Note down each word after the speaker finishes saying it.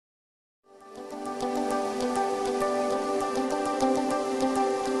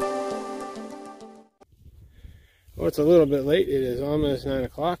Well, it's a little bit late. It is almost 9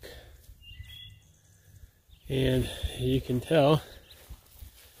 o'clock. And you can tell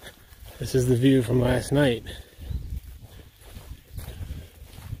this is the view from last night,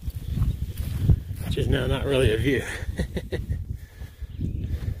 which is now not really a view.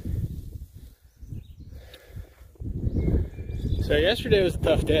 So yesterday was a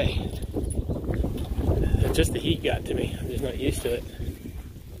tough day. Just the heat got to me. I'm just not used to it.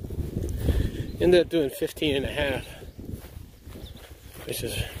 Ended up doing 15 and a half, which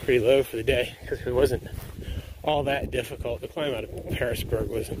is pretty low for the day because it wasn't all that difficult. The climb out of Harrisburg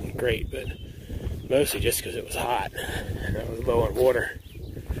wasn't great, but mostly just because it was hot and I was low on water.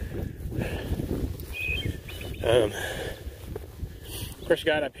 Of course,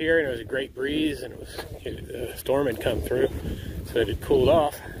 got up here and it was a great breeze, and a storm had come through, so it had cooled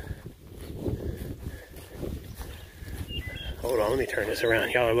off. Hold on, let me turn this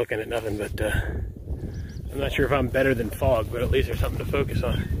around. Y'all are looking at nothing, but I'm not sure if I'm better than fog, but at least there's something to focus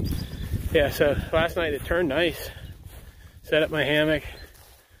on. Yeah, so last night it turned nice. Set up my hammock.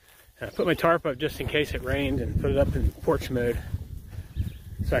 I put my tarp up just in case it rained and put it up in porch mode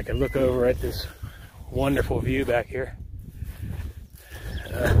so I could look over at this wonderful view back here,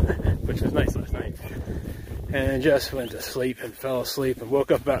 which was nice last night. And just went to sleep and fell asleep and woke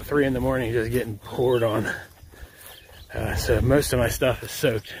up about 3 in the morning just getting poured on. So most of my stuff is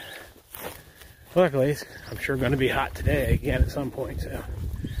soaked. Luckily, I'm sure going to be hot today again at some point. So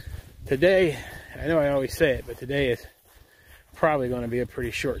today, I know I always say it, but today is probably going to be a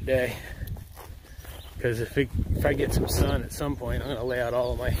pretty short day. Because if I get some sun at some point, I'm going to lay out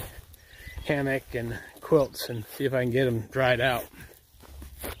all of my hammock and quilts and see if I can get them dried out.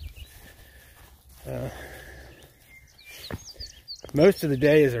 Most of the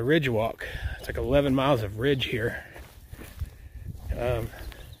day is a ridge walk. It's like 11 miles of ridge here.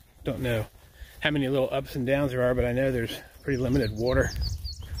 Don't know how many little ups and downs there are, but I know there's pretty limited water.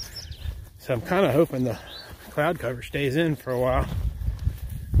 So I'm kind of hoping the cloud cover stays in for a while,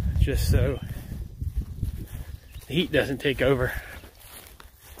 just so the heat doesn't take over.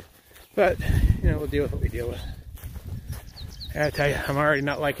 But, you know, we'll deal with what we deal with. I gotta tell you, I'm already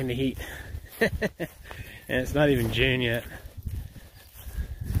not liking the heat. And it's not even June yet.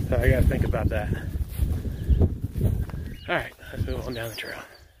 So I gotta think about that. Alright, let's move on down the trail.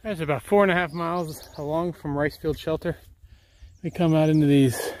 It's about 4.5 miles along from Rice Field Shelter. We come out into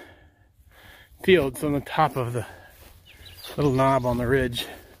these fields on the top of the little knob on the ridge.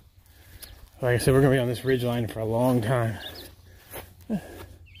 Like I said, we're gonna be on this ridge line for a long time. It's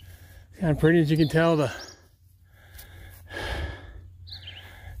kind of pretty, as you can tell.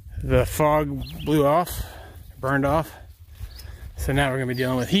 The fog blew off, burned off. So now we're gonna be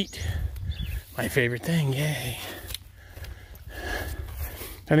dealing with heat. My favorite thing, yay.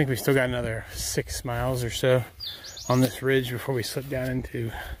 I think we still got another 6 miles or so on this ridge before we slip down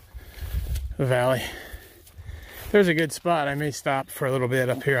into the valley. There's a good spot. I may stop for a little bit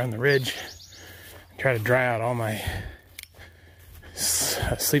up here on the ridge and try to dry out all my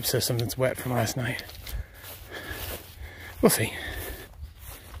sleep system that's wet from last night. We'll see.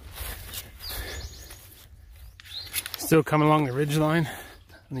 Still coming along the ridge line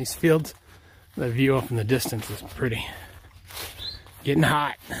in these fields. The view up in the distance is pretty. Getting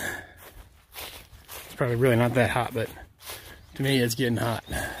hot. It's probably really not that hot, but to me it's getting hot.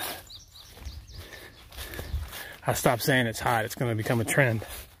 I'll stop saying it's hot. It's going to become a trend.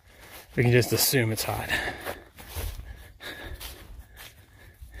 We can just assume it's hot.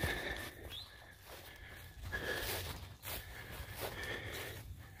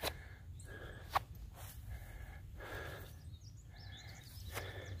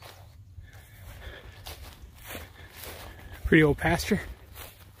 Pretty old pasture.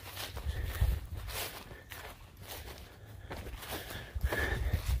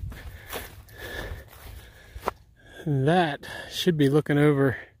 That should be looking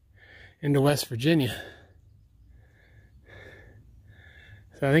over into West Virginia.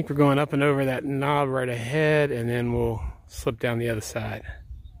 So I think we're going up and over that knob right ahead, and then we'll slip down the other side.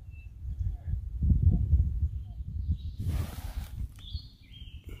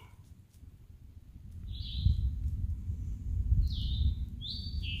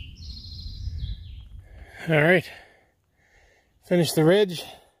 All right, finished the ridge.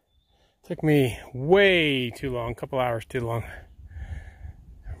 Took me way too long, a couple hours too long.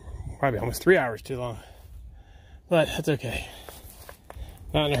 Probably almost 3 hours too long. But that's okay.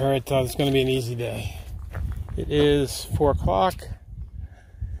 Not in a hurry. I thought it was going to be an easy day. It is 4 o'clock.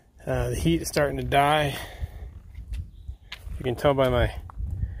 The heat is starting to die. You can tell by my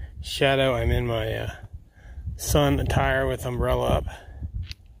shadow I'm in my sun attire with umbrella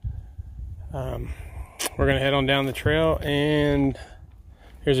up. we're gonna head on down the trail, and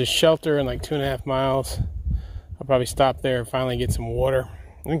there's a shelter in like 2.5 miles. I'll probably stop there and finally get some water.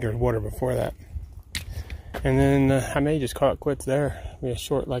 I think there's water before that. And then I may just call it quits there. It'll be a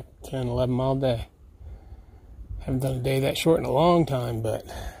short, like 10, 11 mile day. Haven't done a day that short in a long time, but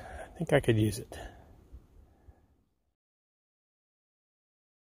I think I could use it.